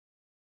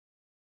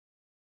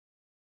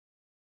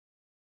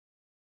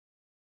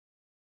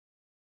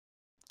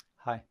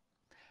Hi.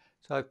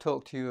 So I've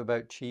talked to you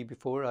about Qi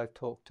before. I've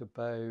talked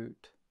about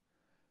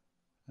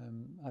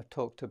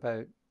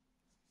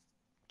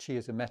Qi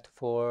as a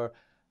metaphor.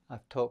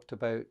 I've talked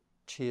about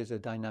Qi as a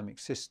dynamic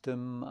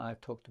system. I've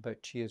talked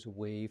about Qi as a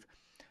wave,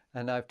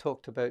 and I've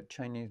talked about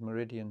Chinese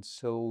meridians.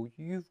 So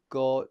you've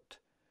got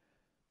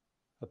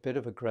a bit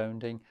of a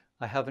grounding.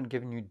 I haven't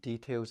given you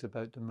details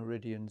about the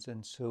meridians,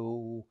 and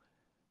so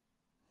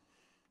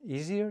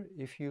easier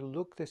if you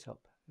look this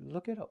up.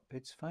 Look it up.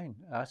 It's fine.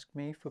 Ask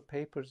me for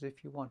papers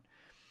if you want.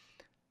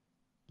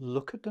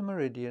 Look at the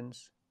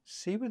meridians,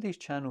 see where these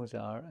channels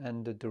are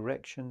and the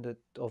direction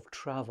of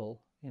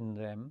travel in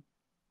them,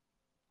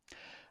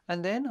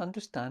 and then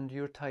understand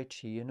your Tai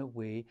Chi in a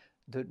way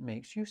that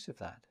makes use of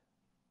that.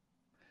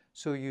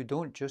 So you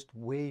don't just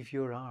wave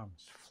your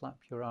arms, flap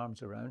your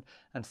arms around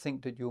and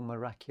think that you'll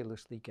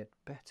miraculously get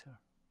better.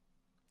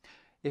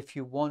 If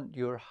you want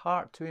your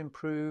heart to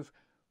improve,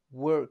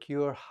 work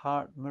your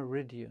heart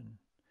meridian.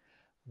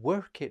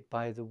 Work it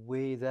by the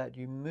way that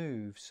you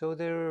move. So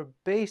there are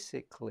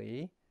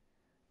basically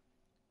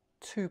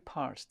two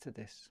parts to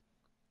this.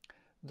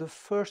 The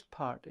first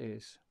part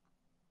is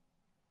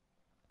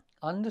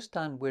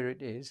understand where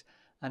it is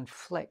and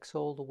flex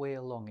all the way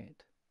along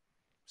it.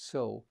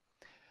 So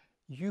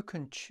you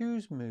can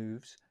choose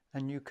moves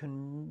and you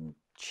can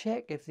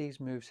check if these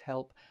moves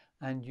help,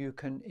 and you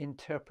can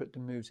interpret the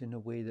moves in a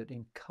way that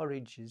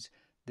encourages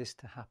this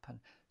to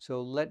happen.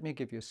 So let me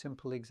give you a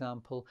simple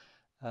example.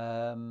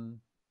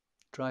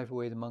 Drive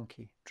away the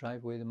monkey,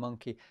 drive away the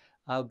monkey.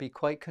 I'll be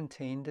quite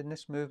contained in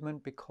this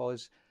movement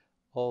because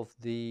of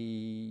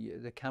the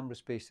camera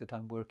space that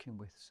I'm working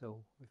with.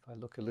 So if I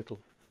look a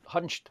little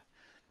hunched,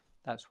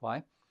 that's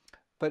why.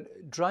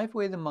 But drive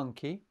away the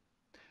monkey.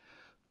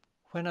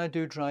 When I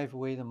do drive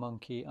away the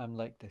monkey, I'm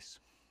like this.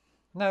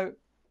 Now,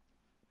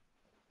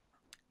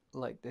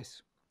 like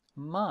this.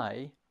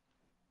 My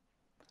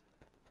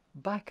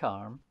back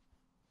arm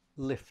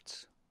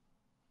lifts.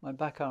 My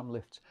back arm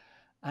lifts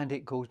and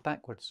it goes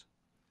backwards.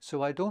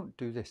 So I don't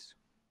do this.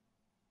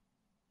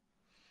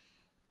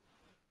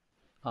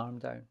 Arm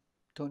down.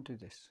 Don't do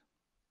this.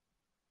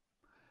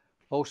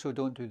 Also,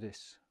 don't do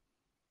this.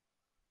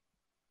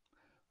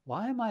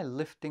 Why am I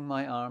lifting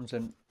my arms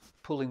and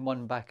pulling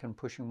one back and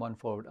pushing one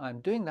forward? I'm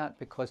doing that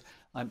because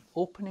I'm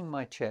opening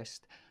my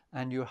chest,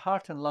 and your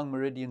heart and lung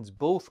meridians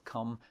both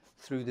come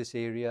through this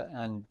area,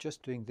 and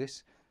just doing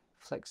this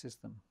flexes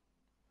them.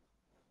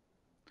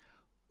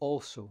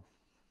 Also,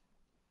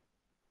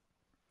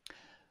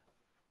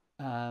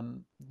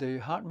 the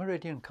heart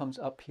meridian comes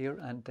up here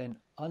and then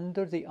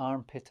under the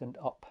armpit and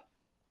up.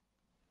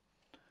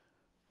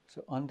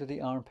 So under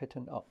the armpit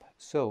and up.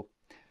 So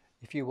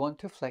if you want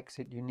to flex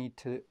it, you need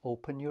to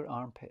open your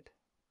armpit.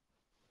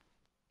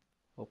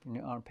 Open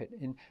your armpit.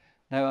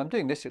 Now I'm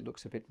doing this, it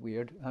looks a bit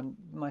weird.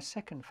 My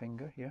second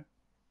finger here,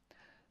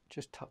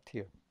 just tucked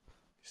here.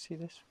 You see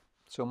this?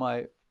 So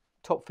my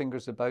top finger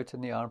is about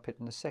in the armpit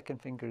and the second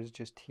finger is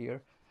just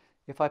here.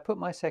 If I put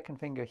my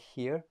second finger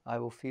here, I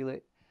will feel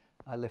it.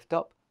 I lift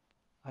up,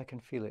 I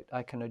can feel it.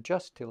 I can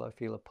adjust till I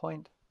feel a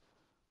point.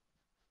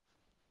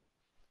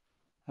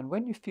 And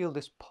when you feel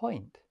this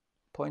point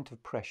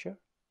of pressure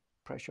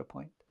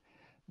point,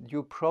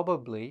 you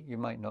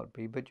might not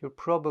be, but you're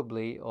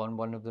probably on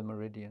one of the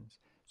meridians.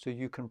 So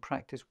you can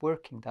practice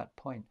working that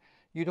point.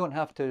 You don't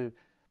have to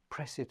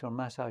press it or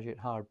massage it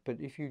hard, but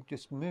if you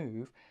just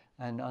move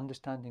and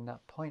understanding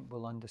that point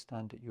will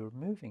understand that you're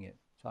moving it.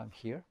 So I'm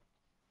here,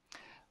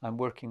 I'm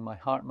working my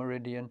heart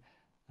meridian,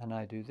 and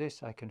I do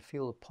this, I can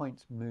feel the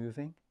points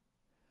moving,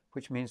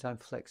 which means I'm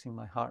flexing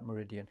my heart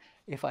meridian.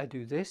 If I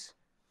do this,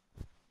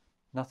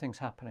 nothing's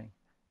happening.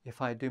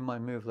 If I do my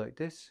move like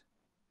this,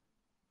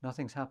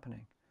 nothing's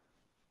happening.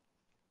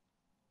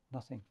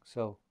 Nothing.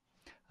 So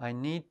I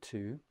need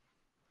to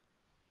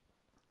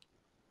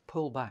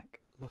pull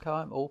back. Look how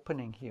I'm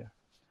opening here.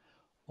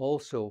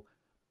 Also,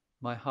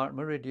 my heart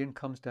meridian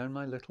comes down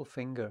my little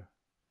finger.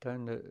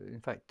 In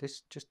fact,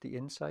 this just the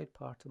inside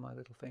part of my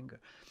little finger.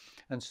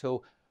 And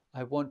so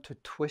I want to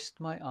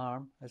twist my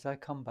arm as I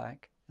come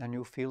back, and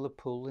you'll feel the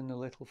pull in the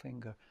little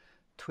finger.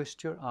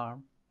 Twist your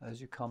arm as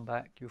you come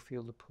back, you'll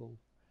feel the pull.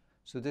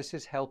 So this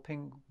is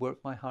helping work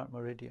my heart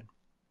meridian.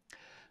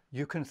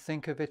 You can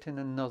think of it in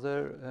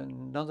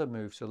another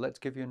move. So let's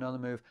give you another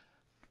move.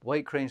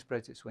 White crane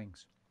spreads its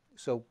wings.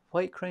 So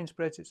white crane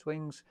spreads its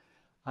wings.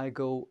 I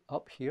go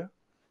up here.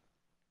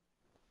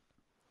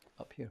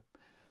 Up here.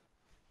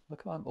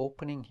 Look how I'm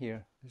opening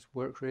here. This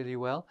works really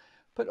well.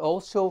 But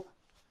also,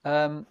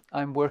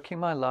 I'm working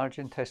my large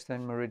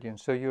intestine meridian.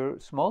 So your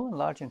small and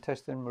large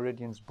intestine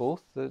meridians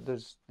both,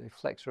 they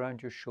flex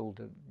around your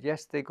shoulder.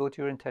 Yes, they go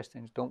to your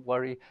intestines. Don't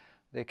worry,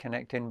 they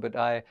connect in. But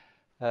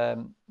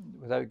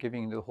without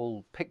giving the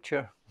whole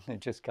picture, they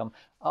just come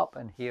up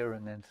and here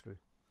and then through.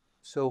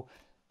 So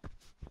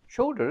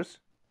shoulders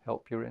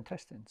help your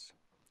intestines.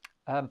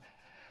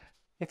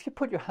 If you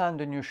put your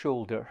hand on your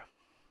shoulder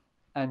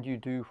and you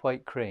do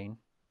white crane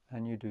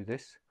and you do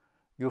this,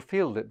 you'll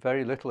feel that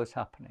very little is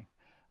happening.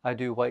 I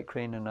do white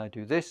crane and I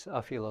do this, I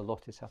feel a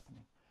lot is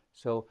happening.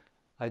 So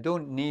I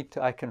don't need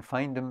to, I can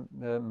find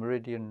the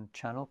meridian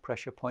channel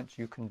pressure points.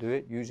 You can do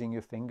it using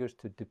your fingers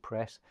to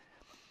depress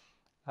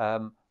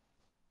and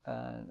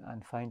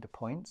find the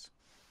points.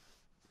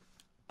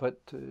 But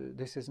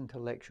this isn't a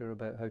lecture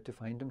about how to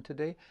find them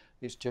today.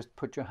 It's just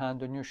put your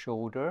hand on your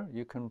shoulder.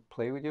 You can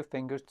play with your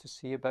fingers to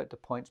see about the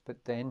points,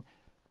 but then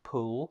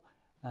pull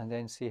and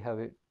then see how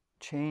it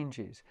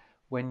changes.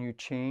 When you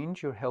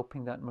change, you're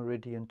helping that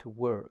meridian to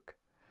work.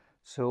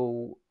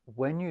 So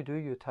when you do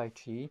your Tai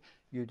Chi,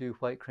 you do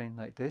white crane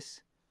like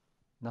this,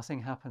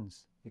 nothing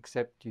happens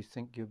except you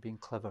think you're being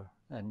clever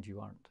and you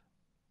aren't.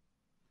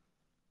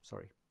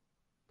 Sorry,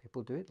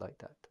 people do it like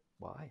that.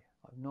 Why?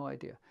 I have no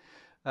idea.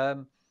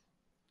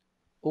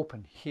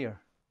 Open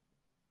here.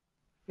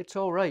 It's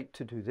all right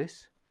to do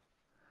this.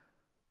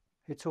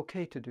 It's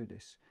okay to do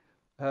this.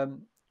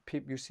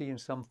 You see in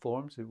some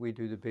forms that we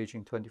do the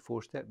Beijing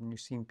 24 step, and you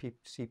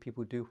see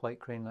people do white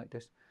crane like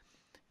this.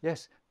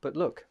 Yes, but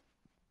look,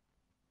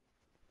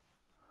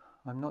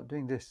 I'm not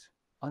doing this.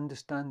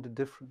 Understand the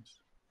difference.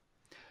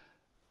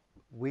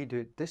 We do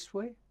it this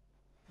way.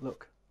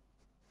 Look.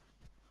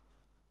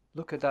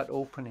 Look at that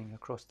opening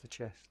across the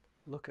chest.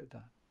 Look at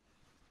that.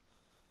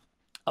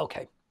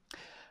 Okay.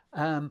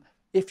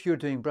 If you're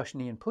doing brush,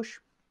 knee, and push,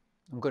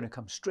 I'm going to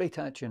come straight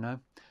at you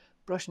now.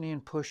 Brush, knee,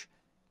 and push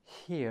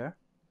here.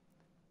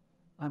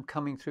 I'm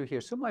coming through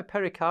here. So my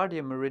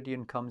pericardium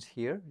meridian comes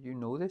here. You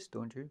know this,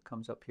 don't you?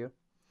 Comes up here.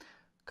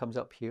 Comes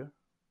up here.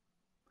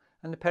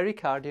 And the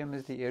pericardium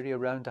is the area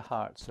around the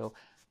heart. So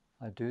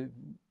I do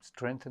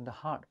strengthen the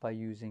heart by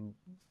using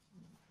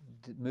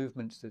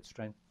movements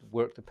that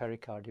work the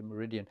pericardium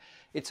meridian.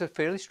 It's a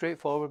fairly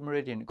straightforward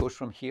meridian. It goes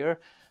from here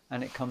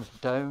and it comes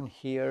down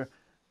here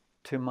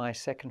to my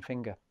second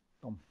finger.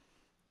 Boom.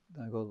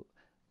 I go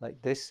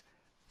like this.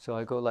 So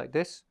I go like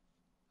this.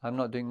 I'm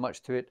not doing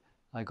much to it.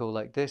 I go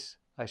like this.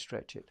 I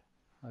stretch it.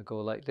 I go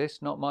like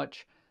this. Not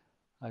much.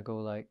 I go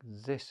like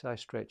this. I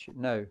stretch it.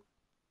 Now,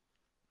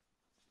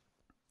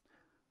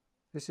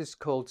 this is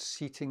called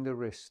seating the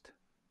wrist.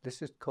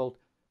 This is called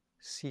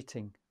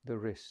seating the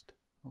wrist.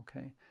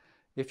 Okay.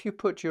 If you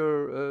put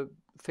your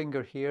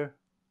finger here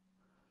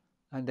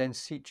and then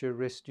seat your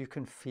wrist, you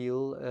can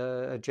feel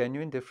a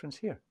genuine difference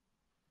here.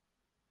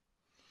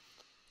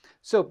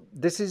 So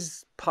this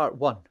is part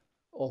one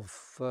of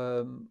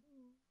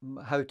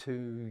how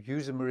to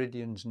use the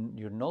meridians and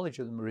your knowledge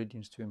of the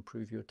meridians to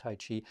improve your Tai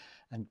Chi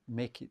and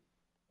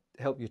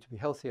help you to be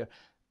healthier.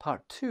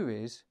 Part two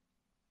is,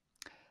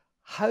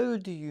 how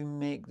do you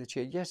make the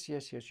chair? Yes,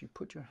 yes, yes. You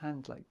put your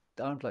arms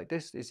like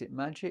this. Is it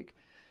magic?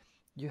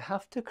 You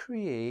have to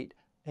create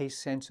a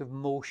sense of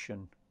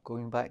motion,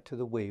 going back to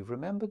the wave.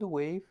 Remember the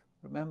wave?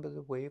 Remember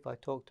the wave? I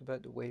talked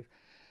about the wave.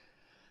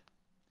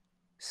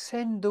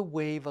 Send the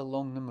wave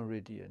along the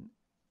meridian.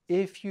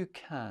 If you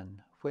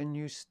can, when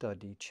you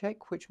study,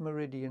 check which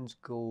meridians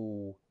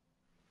go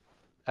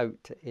out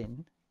to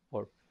in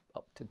or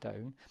up to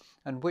down,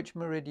 and which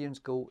meridians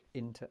go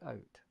in to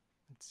out.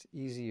 It's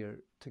easier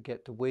to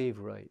get the wave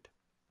right.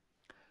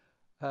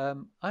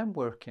 I'm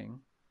working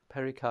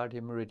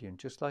pericardium meridian,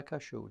 just like I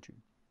showed you.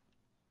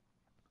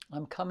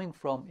 I'm coming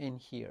from in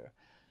here,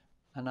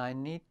 and I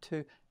need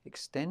to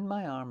extend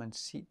my arm and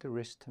seat the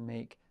wrist to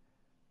make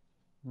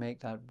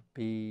that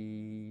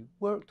be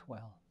worked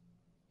well.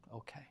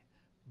 Okay,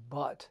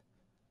 but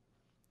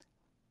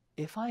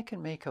if I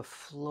can make a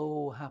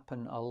flow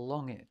happen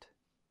along it,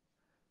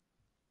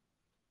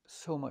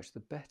 so much the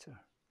better.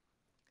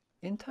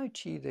 In Tai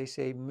Chi, they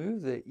say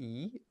move the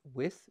Yi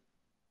with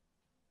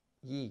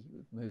Yi,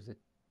 move the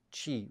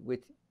Chi with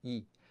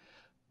Yi.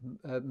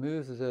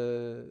 Move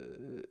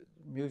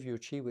your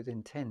Chi with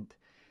intent.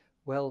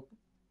 Well,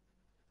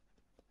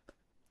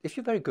 if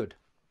you're very good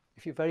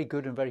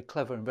and very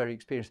clever and very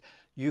experienced,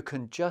 you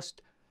can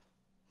just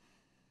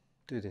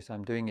do this.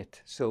 I'm doing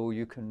it. So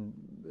you can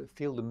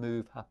feel the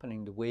move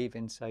happening, the wave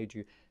inside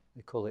you.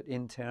 They call it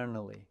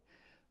internally.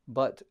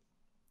 But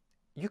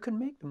you can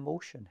make the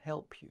motion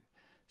help you.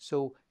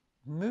 So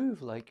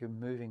move like you're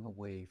moving a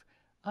wave.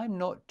 I'm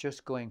not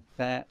just going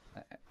that.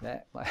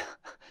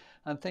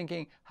 I'm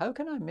thinking, how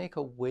can I make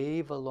a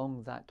wave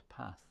along that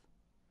path?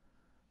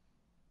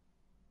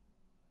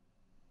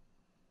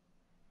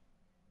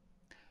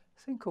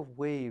 Think of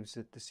waves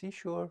at the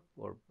seashore,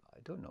 or I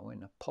don't know,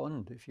 in a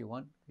pond if you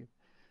want. You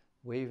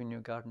wave in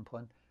your garden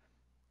pond.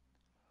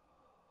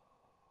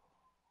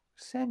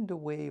 Send a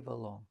wave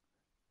along.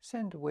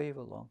 Send a wave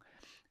along.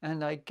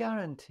 And I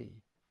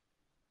guarantee,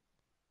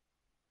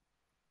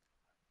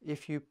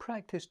 if you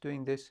practice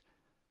doing this,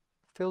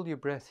 fill your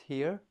breath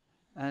here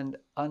and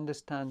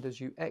understand as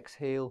you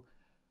exhale,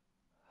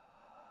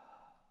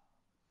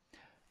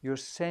 you're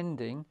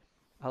sending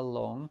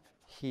along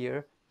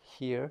here,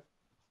 here,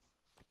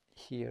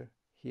 here,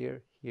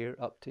 here, here,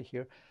 up to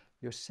here.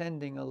 You're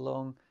sending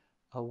along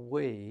a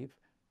wave.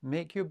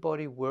 Make your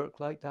body work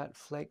like that,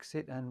 flex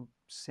it and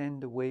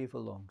send a wave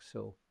along.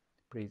 So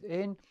breathe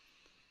in.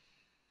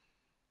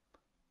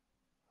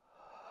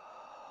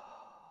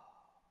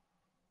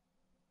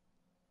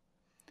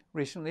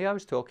 Recently I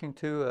was talking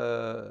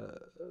to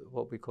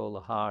what we call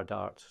the hard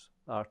arts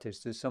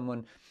artist, is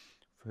someone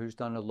who's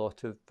done a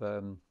lot of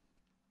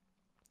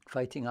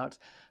fighting arts,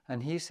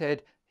 and he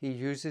said he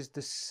uses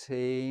the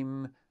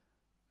same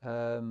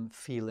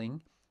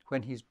feeling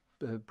when he's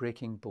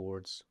breaking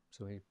boards.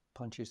 So he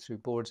punches through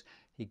boards,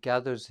 he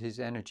gathers his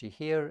energy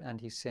here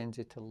and he sends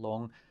it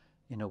along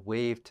in a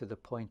wave to the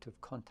point of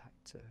contact.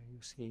 So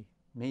you see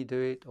me do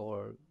it,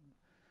 or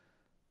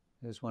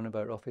there's one of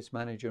our office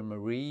manager,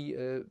 Marie,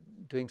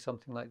 doing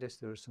something like this.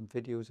 There are some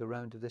videos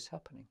around of this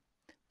happening.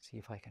 See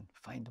if I can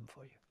find them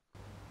for you.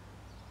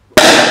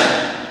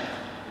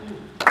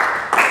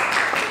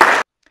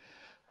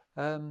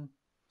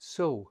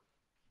 So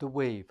the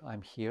wave,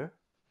 I'm here,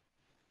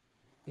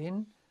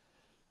 in,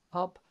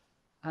 up,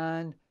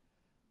 and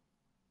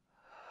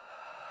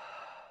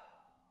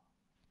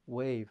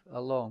wave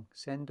along,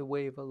 send the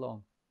wave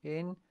along,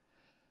 in,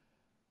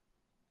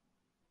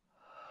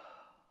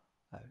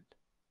 out.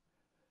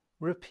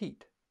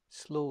 Repeat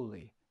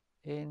slowly,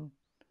 in,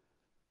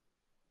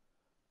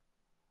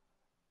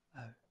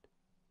 out.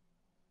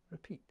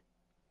 Repeat.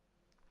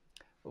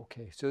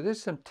 Okay, so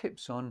there's some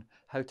tips on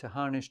how to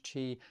harness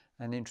Qi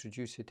and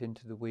introduce it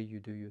into the way you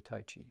do your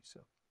Tai Chi. So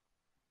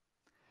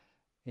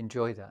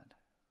enjoy that.